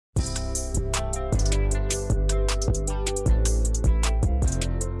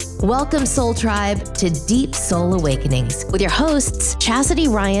Welcome, Soul Tribe, to Deep Soul Awakenings with your hosts, Chastity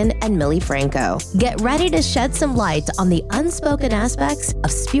Ryan and Millie Franco. Get ready to shed some light on the unspoken aspects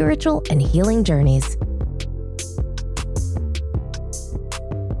of spiritual and healing journeys.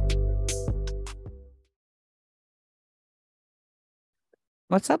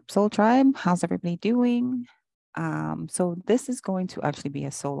 What's up, Soul Tribe? How's everybody doing? So this is going to actually be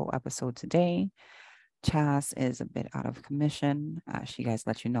a solo episode today. Chas is a bit out of commission. She guys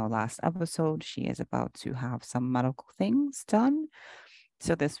let you know last episode, she is about to have some medical things done.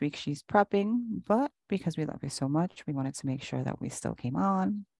 So this week she's prepping, but because we love her so much, we wanted to make sure that we still came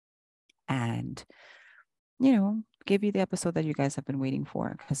on and, give you the episode that you guys have been waiting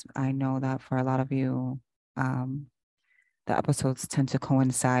for. Because I know that for a lot of you, the episodes tend to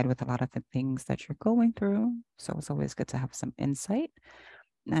coincide with a lot of the things that you're going through. So it's always good to have some insight.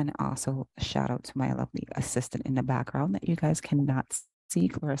 And also a shout out to my lovely assistant in the background that you guys cannot see,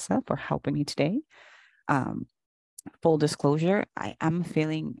 Clarissa, for helping me today. Full disclosure, I am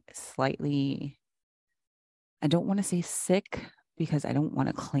feeling slightly, I don't want to say sick because I don't want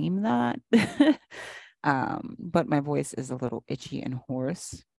to claim that. But my voice is a little itchy and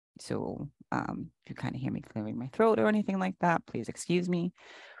hoarse. So if you kind of hear me clearing my throat or anything like that, please excuse me.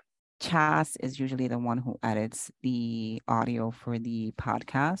 Chas is usually the one who edits the audio for the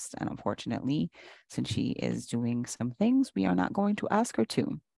podcast. And unfortunately, since she is doing some things, we are not going to ask her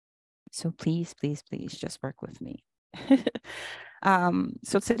to. So please, please, please just work with me.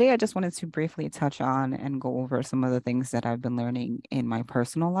 So today I just wanted to briefly touch on and go over some of the things that I've been learning in my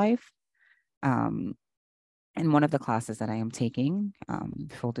personal life. In one of the classes that I am taking,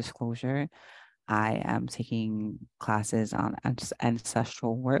 full disclosure, I am taking classes on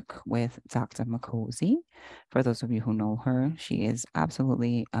ancestral work with Dr. Makosi. For those of you who know her, she is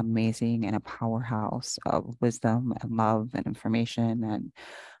absolutely amazing and a powerhouse of wisdom and love and information, and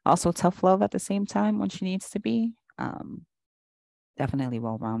also tough love at the same time when she needs to be. Definitely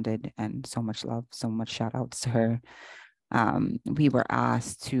well-rounded and so much love, so much shout outs to her. We were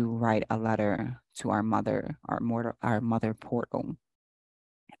asked to write a letter to our mother, our mother portal.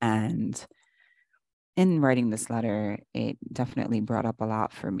 And in writing this letter, it definitely brought up a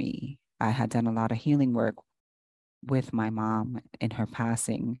lot for me. I had done a lot of healing work with my mom in her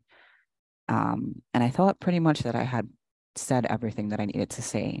passing. And I thought pretty much that I had said everything that I needed to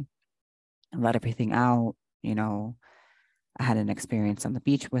say and let everything out. I had an experience on the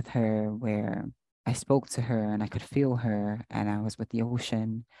beach with her where I spoke to her and I could feel her, and I was with the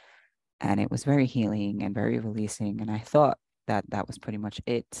ocean, and it was very healing and very releasing. And I thought that that was pretty much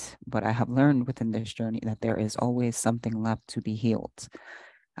it. But I have learned within this journey that there is always something left to be healed.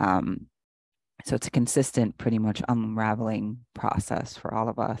 So it's a consistent, pretty much unraveling process for all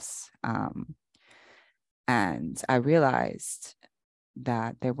of us. And I realized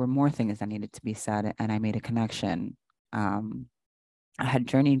that there were more things that needed to be said, and I made a connection. I had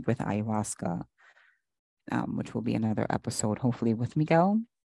journeyed with ayahuasca, which will be another episode, hopefully with Miguel.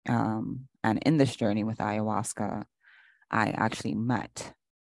 And in this journey with ayahuasca, I actually met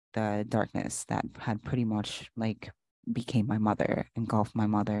the darkness that had pretty much became my mother, engulfed my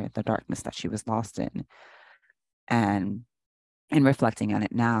mother, the darkness that she was lost in. And in reflecting on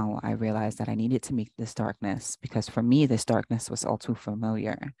it now, I realized that I needed to meet this darkness because for me, this darkness was all too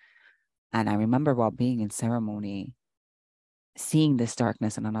familiar. And I remember while being in ceremony, seeing this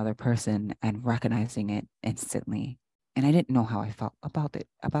darkness in another person and recognizing it instantly. And I didn't know how I felt about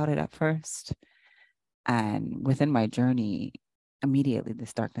it at first. And within my journey, immediately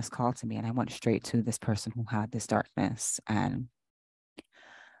this darkness called to me, and I went straight to this person who had this darkness. And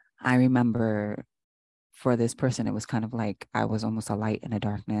I remember for this person, it was kind of like I was almost a light in the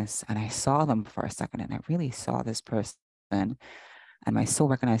darkness, and I saw them for a second, and I really saw this person, and my soul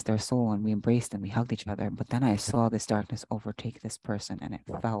recognized their soul, and we embraced and we hugged each other. But then I saw this darkness overtake this person, and it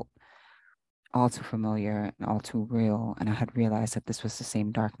felt all too familiar and all too real. And I had realized that this was the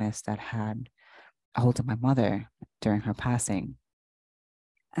same darkness that had a hold of my mother during her passing.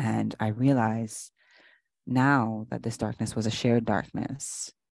 And I realized now that this darkness was a shared darkness,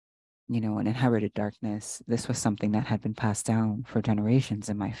 an inherited darkness. This was something that had been passed down for generations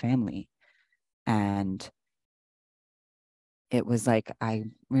in my family. And it was like, I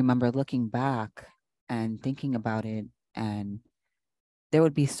remember looking back and thinking about it. And there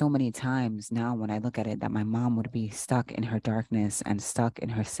would be so many times now when I look at it that my mom would be stuck in her darkness and stuck in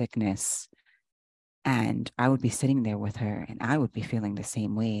her sickness. And I would be sitting there with her and I would be feeling the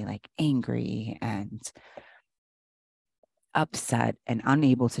same way, like angry and upset and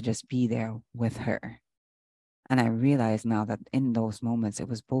unable to just be there with her. And I realize now that in those moments, it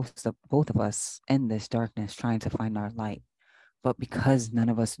was both of us in this darkness trying to find our light. But because none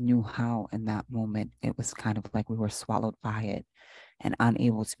of us knew how in that moment, it was kind of like we were swallowed by it and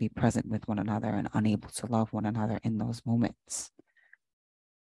unable to be present with one another and unable to love one another in those moments.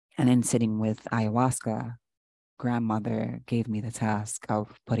 And in sitting with ayahuasca, grandmother gave me the task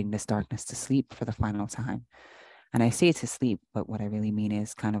of putting this darkness to sleep for the final time. And I say to sleep, but what I really mean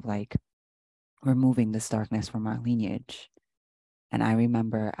is kind of like removing this darkness from our lineage. And I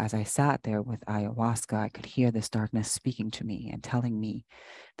remember as I sat there with ayahuasca, I could hear this darkness speaking to me and telling me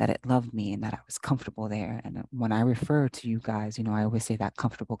that it loved me and that I was comfortable there. And when I refer to you guys, I always say that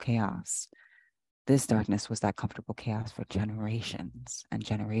comfortable chaos. This darkness was that comfortable chaos for generations and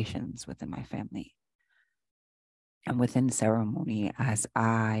generations within my family. And within ceremony, as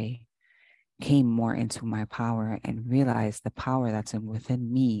I came more into my power and realized the power that's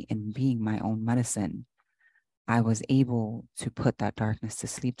within me in being my own medicine, I was able to put that darkness to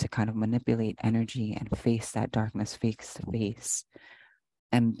sleep, to kind of manipulate energy and face that darkness face to face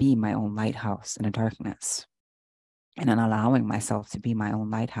and be my own lighthouse in the darkness. And in allowing myself to be my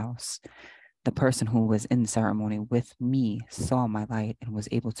own lighthouse, the person who was in ceremony with me saw my light and was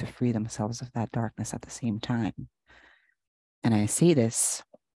able to free themselves of that darkness at the same time. And I say this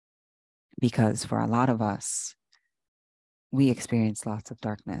because for a lot of us, we experience lots of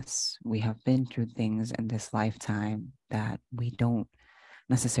darkness. We have been through things in this lifetime that we don't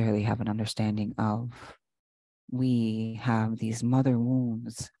necessarily have an understanding of. We have these mother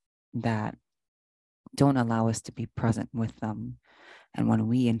wounds that don't allow us to be present with them. And when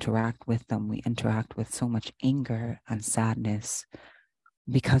we interact with them, we interact with so much anger and sadness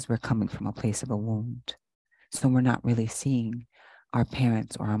because we're coming from a place of a wound. So we're not really seeing our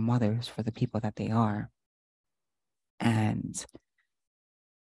parents or our mothers for the people that they are. And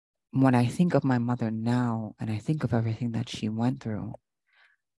when I think of my mother now and I think of everything that she went through,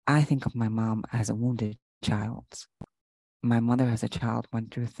 I think of my mom as a wounded child. My mother as a child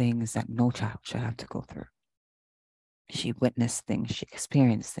went through things that no child should have to go through. She witnessed things, she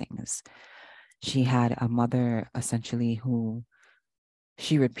experienced things. She had a mother essentially who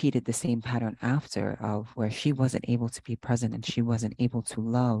she repeated the same pattern after, of where she wasn't able to be present and she wasn't able to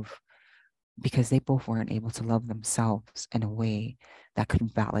love because they both weren't able to love themselves in a way that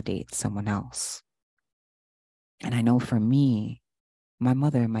could validate someone else. And I know for me, my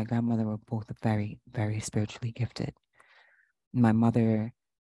mother and my grandmother were both very, very spiritually gifted. My mother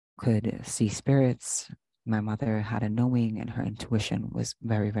could see spirits. My mother had a knowing and her intuition was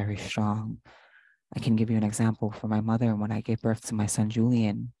very, very strong. I can give you an example for my mother. When I gave birth to my son,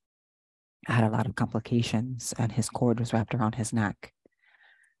 Julian, I had a lot of complications and his cord was wrapped around his neck.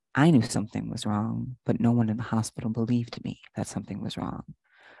 I knew something was wrong, but no one in the hospital believed me that something was wrong.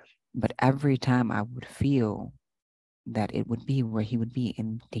 But every time I would feel that it would be where he would be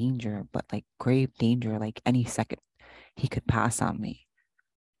in danger, but like grave danger, like any second he could pass on me,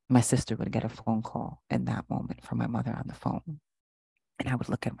 my sister would get a phone call in that moment from my mother on the phone. And I would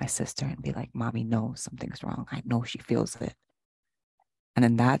look at my sister and be like, Mommy knows something's wrong. I know she feels it. And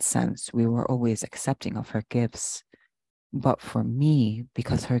in that sense, we were always accepting of her gifts. But for me,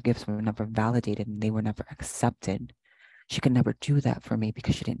 because her gifts were never validated and they were never accepted, she could never do that for me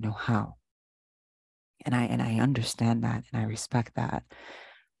because she didn't know how. And I understand that and I respect that.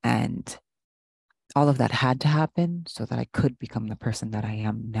 And all of that had to happen so that I could become the person that I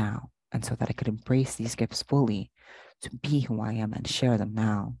am now. And so that I could embrace these gifts fully to be who I am and share them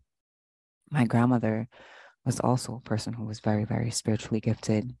now. My grandmother was also a person who was very, very spiritually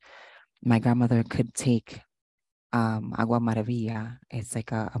gifted. My grandmother could take agua maravilla. It's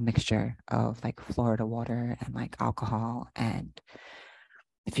like a mixture of like Florida water and like alcohol. And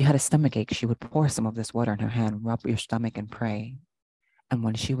if you had a stomach ache, she would pour some of this water in her hand, rub your stomach and pray. And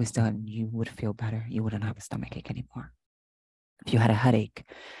when she was done, you would feel better. You wouldn't have a stomach ache anymore. If you had a headache,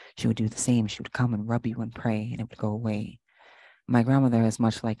 she would do the same. She would come and rub you and pray and it would go away. My grandmother is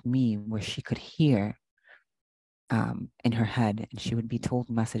much like me, where she could hear in her head and she would be told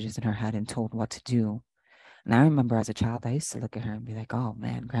messages in her head and told what to do. And I remember as a child, I used to look at her and be like, oh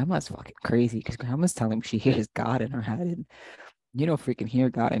man, grandma's fucking crazy because grandma's telling me she hears God in her head and you don't freaking hear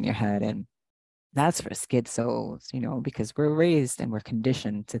God in your head. And that's for skid souls, because we're raised and we're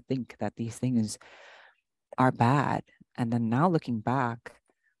conditioned to think that these things are bad. And then now looking back,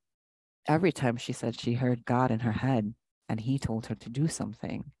 every time she said she heard God in her head and he told her to do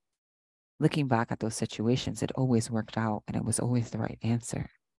something, looking back at those situations, it always worked out and it was always the right answer.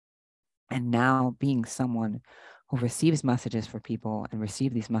 And now being someone who receives messages for people and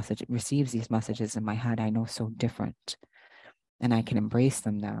receives these messages in my head, I know so different and I can embrace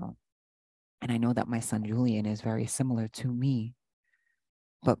them now. And I know that my son Julian is very similar to me.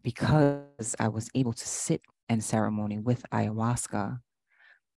 But because I was able to sit and ceremony with ayahuasca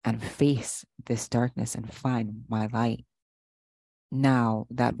and face this darkness and find my light, now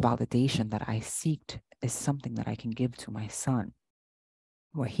that validation that I seeked is something that I can give to my son,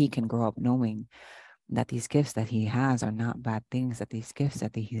 where he can grow up knowing that these gifts that he has are not bad things, that these gifts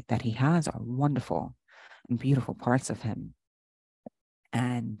that he has are wonderful and beautiful parts of him.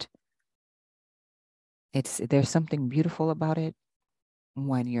 And there's something beautiful about it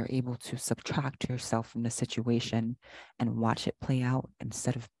when you're able to subtract yourself from the situation and watch it play out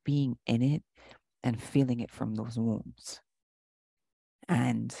instead of being in it and feeling it from those wounds.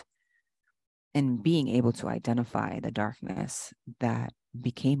 And in being able to identify the darkness that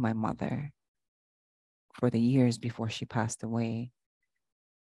became my mother for the years before she passed away,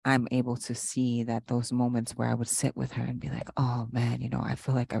 I'm able to see that those moments where I would sit with her and be like, oh man, I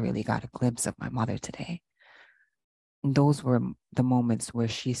feel like I really got a glimpse of my mother today. And those were the moments where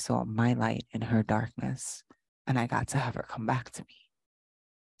she saw my light in her darkness, and I got to have her come back to me.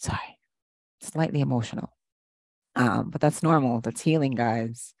 Sorry, slightly emotional. But that's normal. That's healing,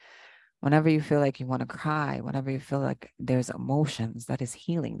 guys. Whenever you feel like you want to cry, whenever you feel like there's emotions, that is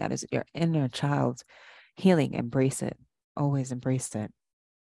healing. That is your inner child healing. Embrace it. Always embrace it.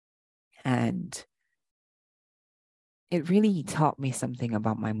 And it really taught me something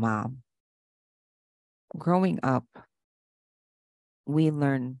about my mom. Growing up, we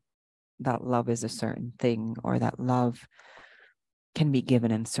learn that love is a certain thing, or that love can be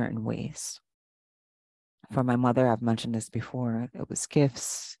given in certain ways. For my mother, I've mentioned this before, it was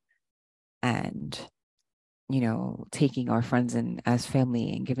gifts and, taking our friends in as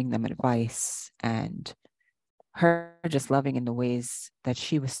family and giving them advice, and her just loving in the ways that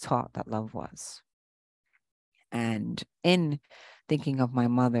she was taught that love was. And in thinking of my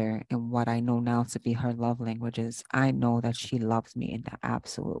mother and what I know now to be her love languages, I know that she loves me in the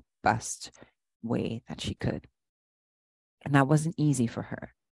absolute best way that she could. And that wasn't easy for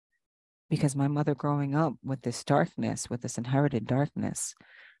her, because my mother growing up with this darkness, with this inherited darkness,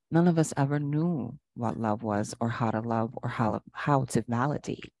 none of us ever knew what love was, or how to love, or how to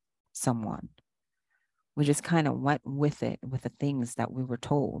validate someone. We just kind of went with it, with the things that we were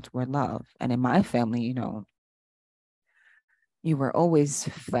told were love. And in my family, you were always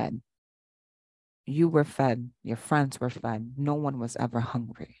fed. You were fed. Your friends were fed. No one was ever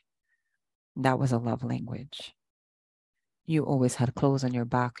hungry. That was a love language. You always had clothes on your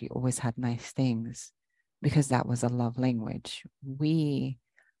back. You always had nice things, because that was a love language.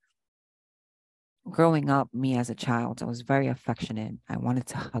 Growing up, me as a child, I was very affectionate. I wanted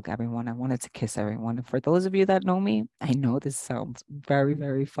to hug everyone. I wanted to kiss everyone. And for those of you that know me, I know this sounds very,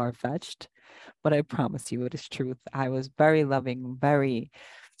 very far-fetched, but I promise you it is truth. I was very loving,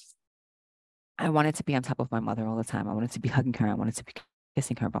 I wanted to be on top of my mother all the time. I wanted to be hugging her. I wanted to be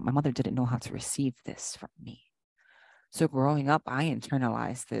kissing her, but my mother didn't know how to receive this from me. So growing up, I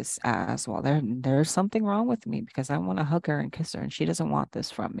internalized this as, well, there's something wrong with me, because I want to hug her and kiss her, and she doesn't want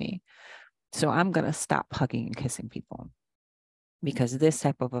this from me. So I'm going to stop hugging and kissing people, because this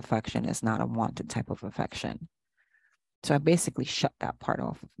type of affection is not a wanted type of affection. So I basically shut that part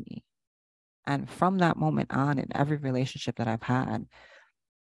off of me. And from that moment on, in every relationship that I've had,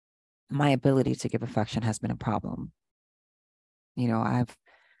 my ability to give affection has been a problem. I've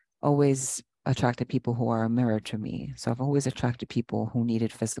always attracted people who are a mirror to me. So I've always attracted people who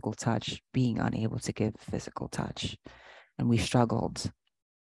needed physical touch, being unable to give physical touch. And we struggled.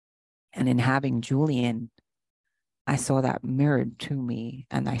 And in having Julian, I saw that mirrored to me,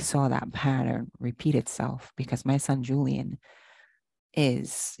 and I saw that pattern repeat itself, because my son Julian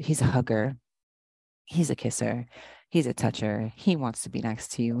he's a hugger. He's a kisser. He's a toucher. He wants to be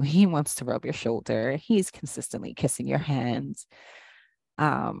next to you. He wants to rub your shoulder. He's consistently kissing your hands.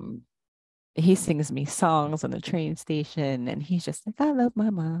 He sings me songs on the train station, and he's just like, I love my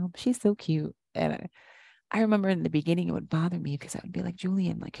mom. She's so cute. And I remember in the beginning, it would bother me, because I would be like,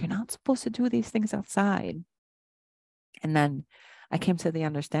 Julian, like, you're not supposed to do these things outside. And then I came to the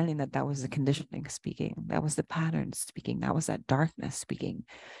understanding that that was the conditioning speaking. That was the pattern speaking. That was that darkness speaking.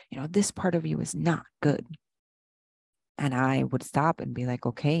 This part of you is not good. And I would stop and be like,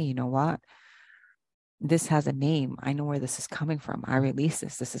 okay, you know what? This has a name. I know where this is coming from. I release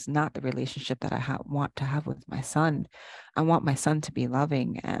this. This is not the relationship that I want to have with my son. I want my son to be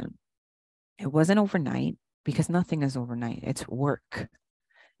loving. And it wasn't overnight, because nothing is overnight. It's work.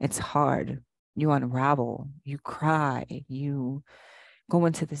 It's hard. You unravel, you cry, you go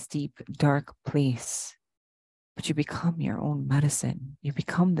into this deep, dark place, but you become your own medicine. You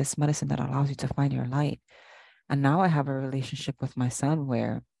become this medicine that allows you to find your light. And now I have a relationship with my son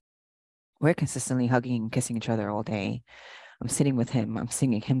where we're consistently hugging and kissing each other all day. I'm sitting with him. I'm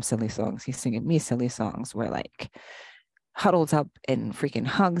singing him silly songs. He's singing me silly songs. We're like huddled up in freaking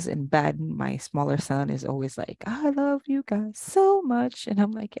hugs in bed. My smaller son is always like, I love you guys so much. And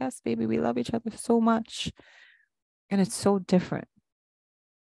I'm like, yes, baby, we love each other so much. And it's so different.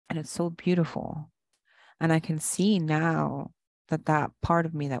 And it's so beautiful. And I can see now that that part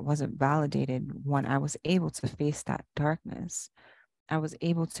of me that wasn't validated, when I was able to face that darkness, I was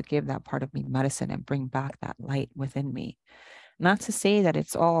able to give that part of me medicine and bring back that light within me. Not to say that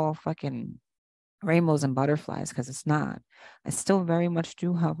it's all fucking rainbows and butterflies, because it's not. I still very much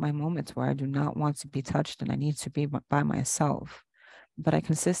do have my moments where I do not want to be touched and I need to be by myself. But I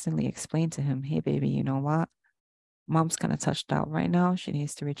consistently explain to him, hey, baby, you know what? Mom's kind of touched out right now. She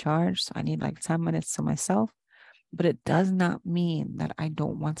needs to recharge. So I need like 10 minutes to myself. But it does not mean that I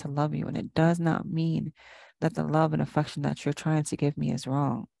don't want to love you. And it does not mean that the love and affection that you're trying to give me is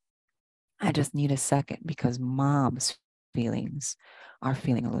wrong. I just need a second because mom's feelings are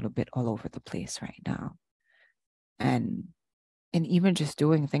feeling a little bit all over the place right now. And even just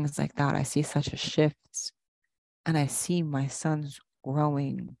doing things like that, I see such a shift. And I see my sons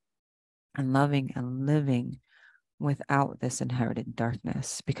growing and loving and living without this inherited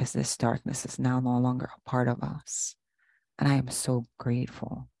darkness, because this darkness is now no longer a part of us. And I am so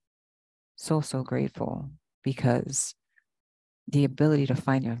grateful, so grateful, because the ability to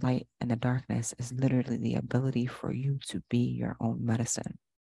find your light in the darkness is literally the ability for you to be your own medicine.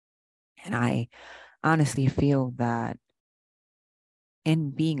 And I honestly feel that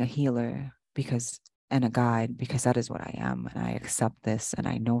in being a healer, and a guide, because that is what I am, and I accept this, and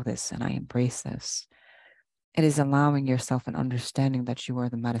I know this, and I embrace this, it is allowing yourself an understanding that you are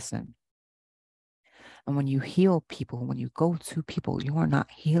the medicine. And when you heal people, when you go to people, you are not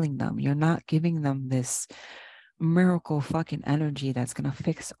healing them. You're not giving them this miracle fucking energy that's going to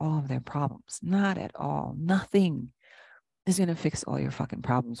fix all of their problems. Not at all. Nothing is going to fix all your fucking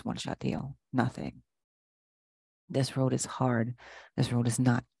problems one shot deal. Nothing. This road is hard. This road is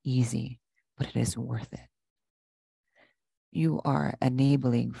not easy, but it is worth it. You are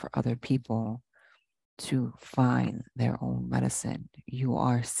enabling for other people to find their own medicine. You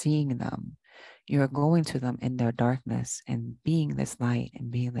are seeing them. You are going to them in their darkness and being this light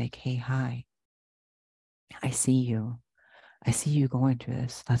and being like, hey, hi, I see you. I see you going through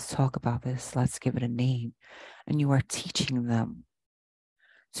this. Let's talk about this. Let's give it a name. And you are teaching them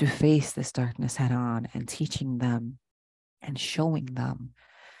to face this darkness head on, and teaching them and showing them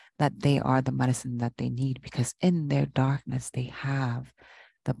that they are the medicine that they need, because in their darkness, they have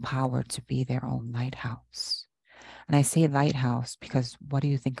the power to be their own lighthouse. And I say lighthouse because what do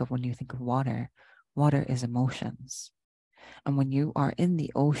you think of when you think of water? Water is emotions. And when you are in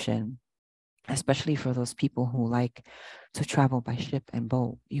the ocean, especially for those people who like to travel by ship and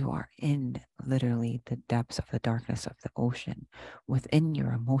boat, you are in literally the depths of the darkness of the ocean, within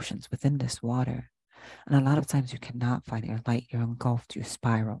your emotions, within this water. And a lot of times you cannot find your light. You're engulfed, you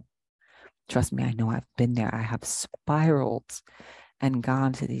spiral. Trust me, I know I've been there. I have spiraled and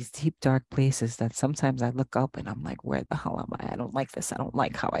gone to these deep, dark places that sometimes I look up and I'm like, where the hell am I? I don't like this. I don't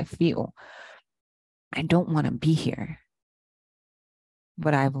like how I feel. I don't want to be here.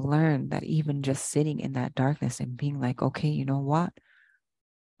 But I've learned that even just sitting in that darkness and being like, okay, you know what?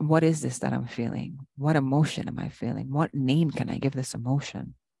 What is this that I'm feeling? What emotion am I feeling? What name can I give this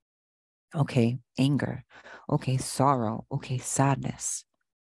emotion? Okay, anger. Okay, sorrow. Okay, sadness.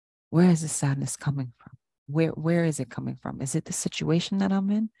 Where is the sadness coming from? Where is it coming from? Is it the situation that I'm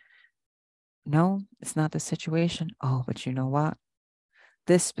in? No, it's not the situation. Oh, but you know what?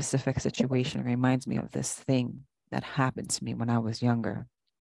 This specific situation reminds me of this thing that happened to me when I was younger.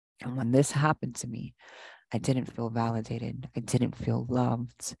 And when this happened to me, I didn't feel validated. I didn't feel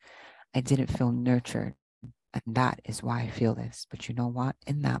loved. I didn't feel nurtured. And that is why I feel this. But you know what?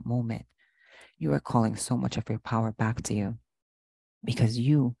 In that moment, you are calling so much of your power back to you, because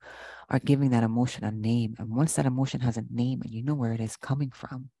you are giving that emotion a name. And once that emotion has a name and you know where it is coming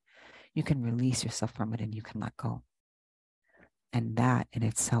from, you can release yourself from it and you can let go. And that in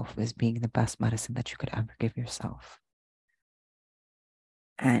itself is being the best medicine that you could ever give yourself.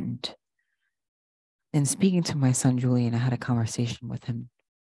 And in speaking to my son, Julian, I had a conversation with him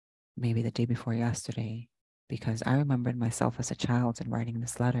maybe the day before yesterday, because I remembered myself as a child and writing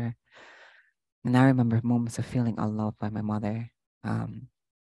this letter. And I remember moments of feeling unloved by my mother.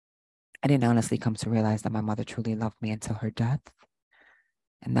 I didn't honestly come to realize that my mother truly loved me until her death.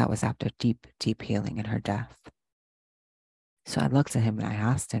 And that was after deep, deep healing in her death. So I looked at him and I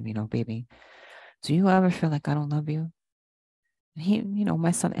asked him, baby, do you ever feel like I don't love you? And he, my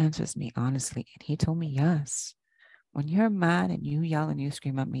son answers me honestly. And he told me, yes. When you're mad and you yell and you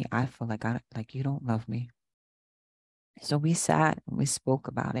scream at me, I feel like you don't love me. So we sat and we spoke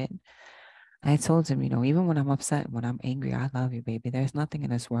about it. I told him, even when I'm upset, when I'm angry, I love you, baby. There's nothing in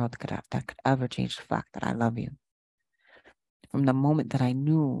this world that could ever change the fact that I love you. From the moment that I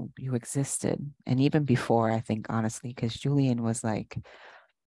knew you existed, and even before, I think, honestly, because Julian was like,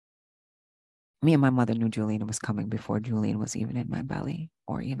 me and my mother knew Julian was coming before Julian was even in my belly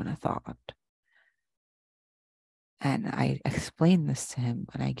or even a thought. And I explained this to him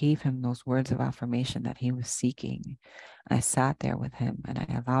and I gave him those words of affirmation that he was seeking. I sat there with him and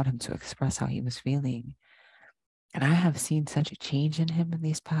I allowed him to express how he was feeling. And I have seen such a change in him in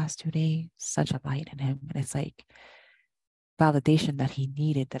these past 2 days, such a light in him. And it's like validation that he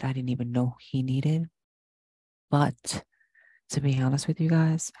needed that I didn't even know he needed. But to be honest with you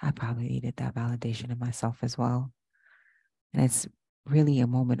guys, I probably needed that validation in myself as well. And it's really a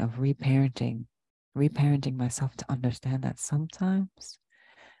moment of reparenting myself to understand that sometimes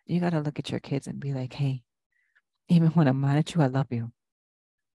you got to look at your kids and be like, hey, even when I'm mad at you, I love you.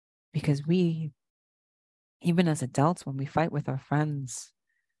 Because we, even as adults, when we fight with our friends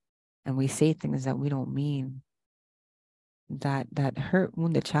and we say things that we don't mean, that hurt,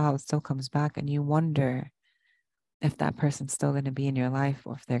 wounded child still comes back, and you wonder if that person's still going to be in your life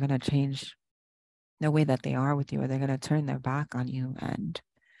or if they're going to change the way that they are with you or they're going to turn their back on you. And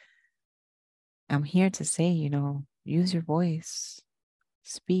I'm here to say, use your voice,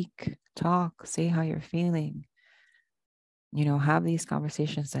 speak, talk, say how you're feeling. Have these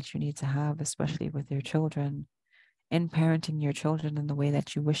conversations that you need to have, especially with your children. In parenting your children in the way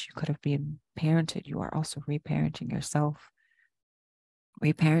that you wish you could have been parented, you are also reparenting yourself,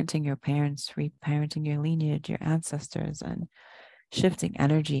 reparenting your parents, reparenting your lineage, your ancestors, and shifting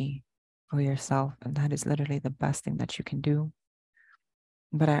energy for yourself. And that is literally the best thing that you can do.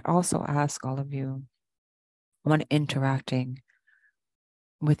 But I also ask all of you, when interacting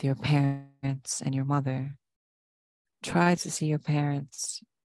with your parents and your mother, try to see your parents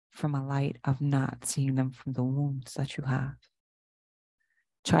from a light of not seeing them from the wounds that you have.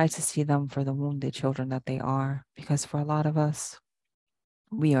 Try to see them for the wounded children that they are, because for a lot of us,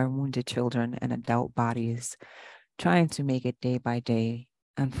 we are wounded children in adult bodies, trying to make it day by day.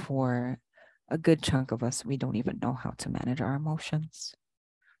 And for a good chunk of us, we don't even know how to manage our emotions.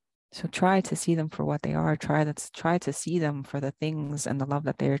 So try to see them for what they are. Try to see them for the things and the love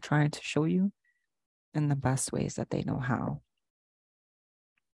that they are trying to show you in the best ways that they know how.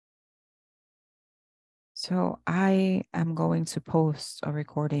 So I am going to post a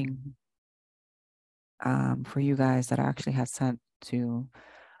recording for you guys that I actually had sent to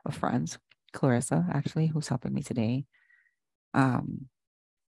a friend, Clarissa, actually, who's helping me today.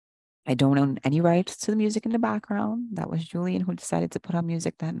 I don't own any rights to the music in the background. That was Julian who decided to put on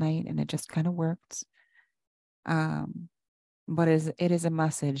music that night, and it just kind of worked. But it is a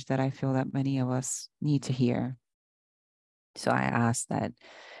message that I feel that many of us need to hear. So I ask that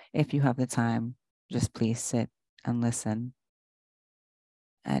if you have the time, just please sit and listen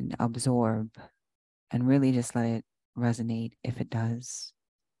and absorb and really just let it resonate if it does.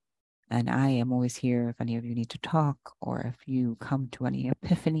 And I am always here if any of you need to talk or if you come to any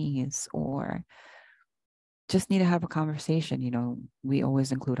epiphanies or just need to have a conversation. We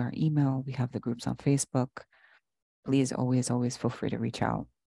always include our email. We have the groups on Facebook. Please always feel free to reach out.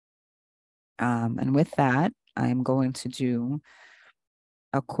 And with that, I'm going to do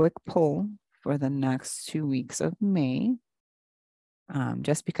a quick poll for the next 2 weeks of May.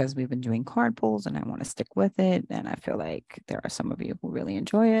 Just because we've been doing card pulls and I want to stick with it. And I feel like there are some of you who really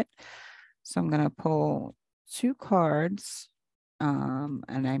enjoy it. So I'm going to pull 2 cards. And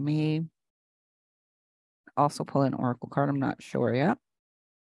I may also pull an oracle card. I'm not sure yet.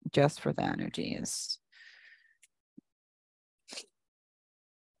 Just for the energies.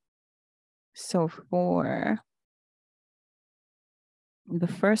 So for the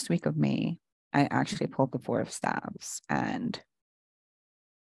first week of May, I actually pulled the 4 of Staves. And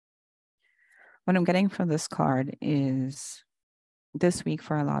what I'm getting from this card is this week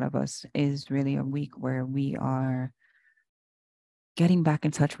for a lot of us is really a week where we are getting back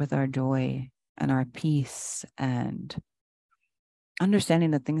in touch with our joy and our peace and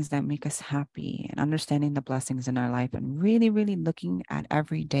understanding the things that make us happy and understanding the blessings in our life and really, really looking at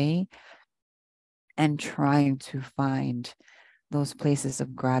every day and trying to find those places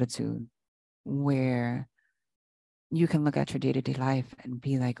of gratitude where you can look at your day-to-day life and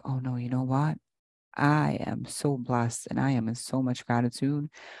be like, oh no, you know what? I am so blessed and I am in so much gratitude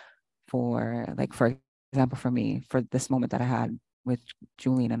for example, for me, for this moment that I had with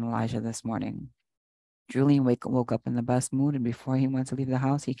Julian and Elijah this morning. Julian woke up in the best mood, and before he went to leave the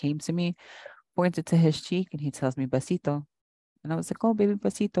house, he came to me, pointed to his cheek, and he tells me, besito. And I was like, oh, baby,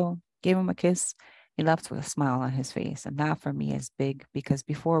 besito. Gave him a kiss. He left with a smile on his face. And that for me is big, because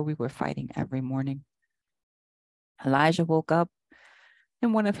before we were fighting every morning. Elijah woke up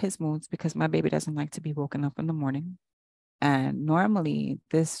in one of his moods because my baby doesn't like to be woken up in the morning. And normally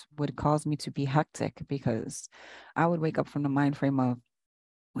this would cause me to be hectic, because I would wake up from the mind frame of,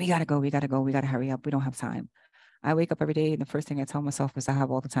 we got to go, we got to go, we got to hurry up, we don't have time. I wake up every day and the first thing I tell myself is I have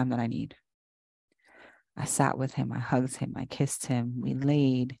all the time that I need. I sat with him, I hugged him, I kissed him, we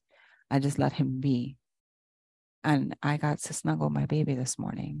laid, I just let him be. And I got to snuggle my baby this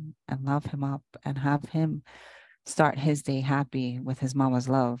morning and love him up and have him start his day happy with his mama's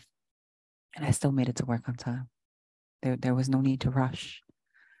love. And I still made it to work on time. There was no need to rush.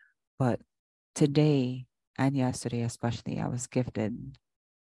 But today and yesterday especially, I was gifted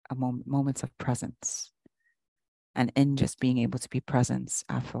moments of presence. And in just being able to be present,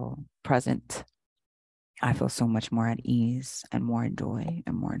 I feel present. I feel so much more at ease and more in joy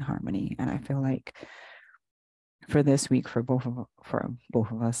and more in harmony. And I feel like for this week, for both of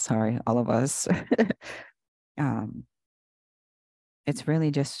us, all of us, it's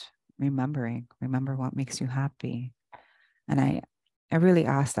really just remember what makes you happy. And I really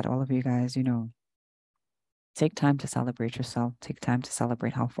ask that all of you guys, take time to celebrate yourself, take time to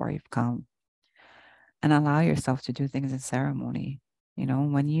celebrate how far you've come, and allow yourself to do things in ceremony.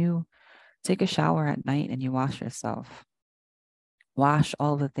 When you take a shower at night and you wash yourself, wash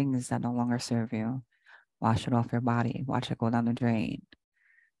all the things that no longer serve you. Wash it off your body. Watch it go down the drain.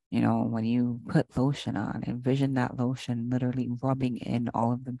 When you put lotion on, envision that lotion literally rubbing in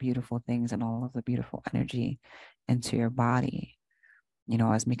all of the beautiful things and all of the beautiful energy into your body.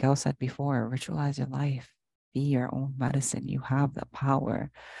 As Mikhail said before, ritualize your life. Be your own medicine. You have the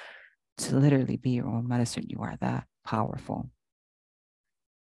power to literally be your own medicine. You are that powerful.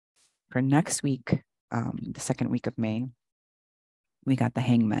 For next week, the second week of May, we got the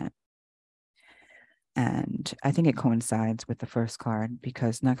Hangman. And I think it coincides with the first card,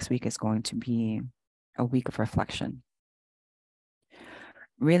 because next week is going to be a week of reflection.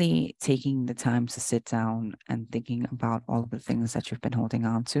 Really taking the time to sit down and thinking about all of the things that you've been holding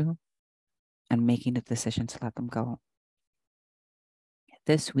on to and making the decision to let them go.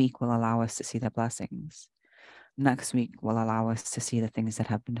 This week will allow us to see the blessings. Next week will allow us to see the things that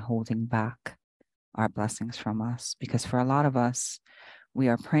have been holding back our blessings from us. Because for a lot of us, we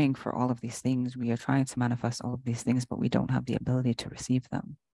are praying for all of these things. We are trying to manifest all of these things, but we don't have the ability to receive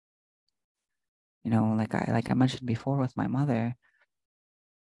them. Like I mentioned before with my mother,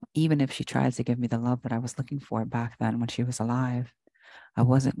 even if she tried to give me the love that I was looking for back then when she was alive, I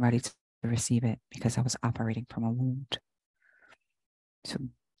wasn't ready to receive it because I was operating from a wound. So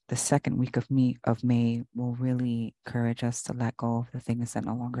the second week of May will really encourage us to let go of the things that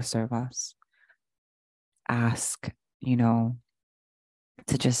no longer serve us. Ask,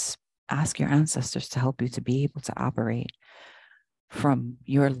 to just ask your ancestors to help you to be able to operate from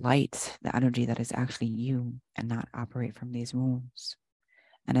your light, the energy that is actually you, and not operate from these wounds.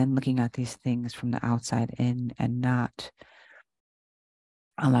 And then looking at these things from the outside in and not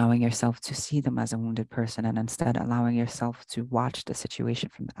allowing yourself to see them as a wounded person, and instead allowing yourself to watch the situation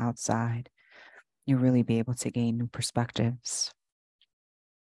from the outside, you'll really be able to gain new perspectives.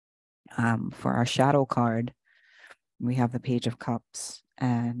 For our shadow card, we have the Page of Cups.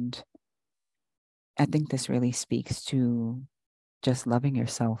 And I think this really speaks to just loving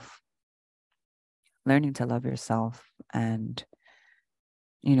yourself, learning to love yourself, and,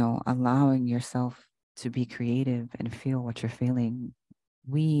 allowing yourself to be creative and feel what you're feeling.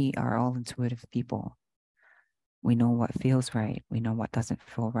 We are all intuitive people. We know what feels right. We know what doesn't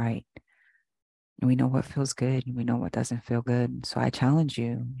feel right. We know what feels good. We know what doesn't feel good. So I challenge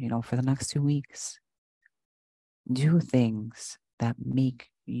you, for the next 2 weeks, do things that make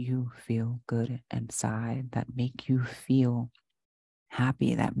you feel good inside, that make you feel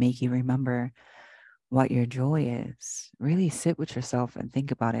happy, that make you remember what your joy is. Really sit with yourself and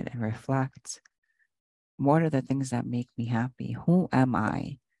think about it and reflect. What are the things that make me happy? Who am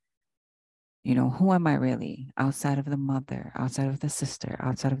I? Who am I really? Outside of the mother, outside of the sister,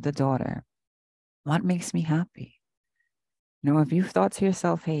 outside of the daughter, what makes me happy? If you've thought to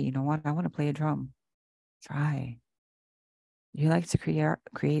yourself, hey, you know what? I want to play a drum. Try. You like to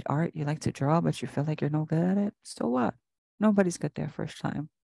create art, you like to draw, but you feel like you're no good at it. So what? Nobody's good their first time.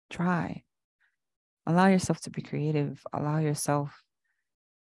 Try. Allow yourself to be creative. Allow yourself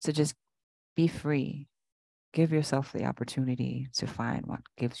to just be free. Give yourself the opportunity to find what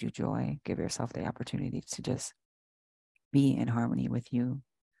gives you joy. Give yourself the opportunity to just be in harmony with you.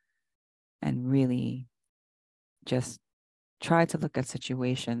 And really just try to look at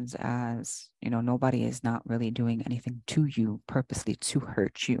situations as, nobody is not really doing anything to you purposely to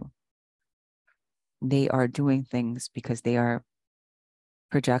hurt you. they are doing things because they are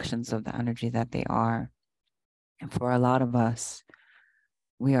projections of the energy that they are. And for a lot of us,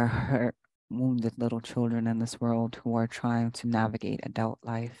 we are hurt, wounded little children in this world who are trying to navigate adult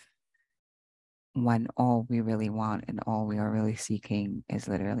life, when all we really want and all we are really seeking is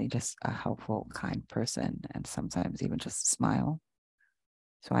literally just a helpful, kind person, and sometimes even just a smile.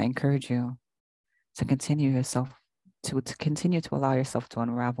 So I encourage you to continue to allow yourself to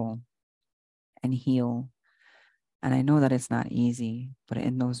unravel and heal. And I know that it's not easy, but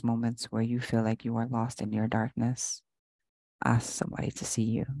in those moments where you feel like you are lost in your darkness, ask somebody to see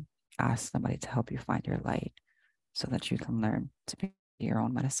you. Ask somebody to help you find your light so that you can learn to be your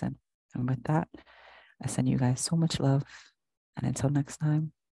own medicine. And with that, I send you guys so much love. And until next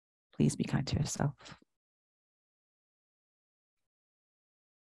time, please be kind to yourself.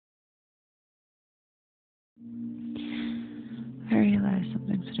 I realized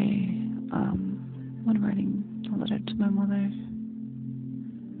something today when writing a letter to my mother.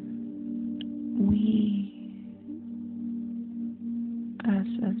 We,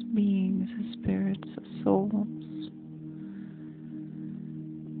 as beings, as spirits, as souls,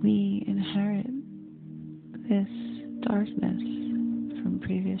 we inherit this darkness from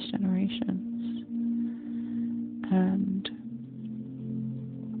previous generations. And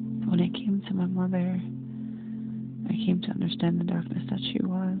when it came to my mother, I came to understand the darkness that she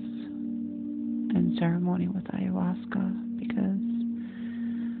was in ceremony with ayahuasca, because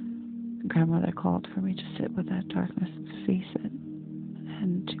grandmother called for me to sit with that darkness and to face it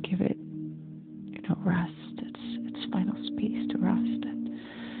and to give it, rest, its final space to rest, and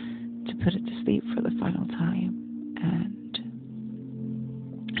to put it to sleep for the final time. And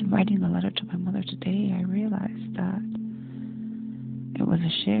in writing the letter to my mother today, I realized that it was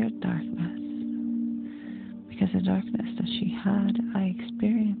a shared darkness, because the darkness that she had, I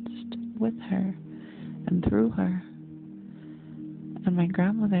experienced with her and through her. And my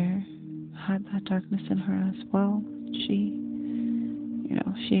grandmother had that darkness in her as well.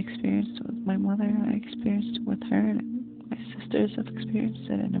 She experienced it with my mother, I experienced it with her, and my sisters have experienced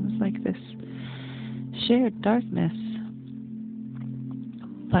it, and it was like this shared darkness.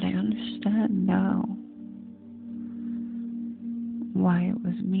 But I understand now why it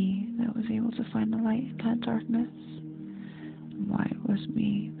was me that was able to find the light in that darkness, and why it was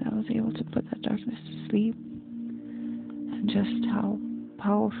me that was able to put that darkness to sleep, and just how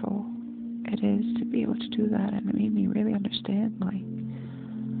powerful it is to be able to do that. And it made me really understand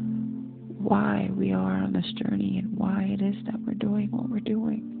why we are on this journey and why it is that we're doing what we're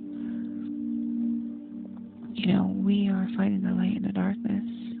doing. We are finding the light in the darkness.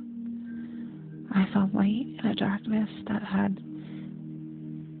 I found light in a darkness that had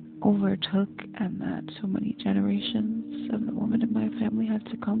overtook and that so many generations of the women in my family had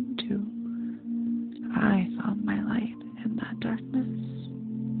succumbed to. I found my light in that darkness.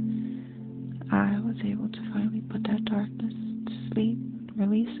 I was able to finally put that darkness to sleep,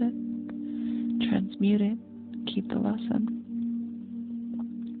 release it, transmute it, keep the lesson.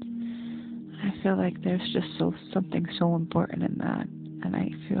 I feel like there's just something so important in that, and I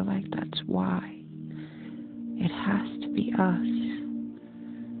feel like that's why it has to be us,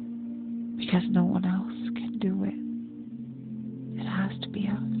 because no one else can do it. It has to be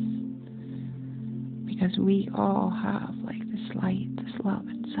us, because we all have this light, this love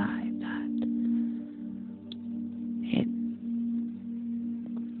inside that it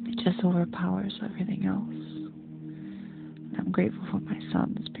just overpowers everything else. And I'm grateful for my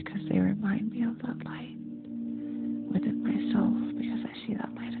sons, because they remind me of that light within myself, because I see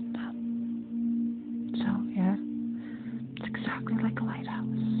that light in them. So yeah, it's exactly like a lighthouse.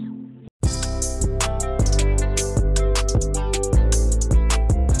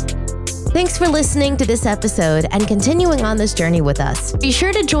 Thanks for listening to this episode and continuing on this journey with us. Be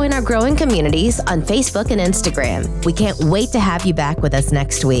sure to join our growing communities on Facebook and Instagram. We can't wait to have you back with us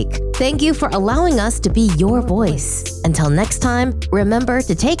next week. Thank you for allowing us to be your voice. Until next time, remember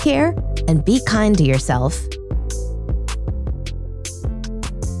to take care and be kind to yourself.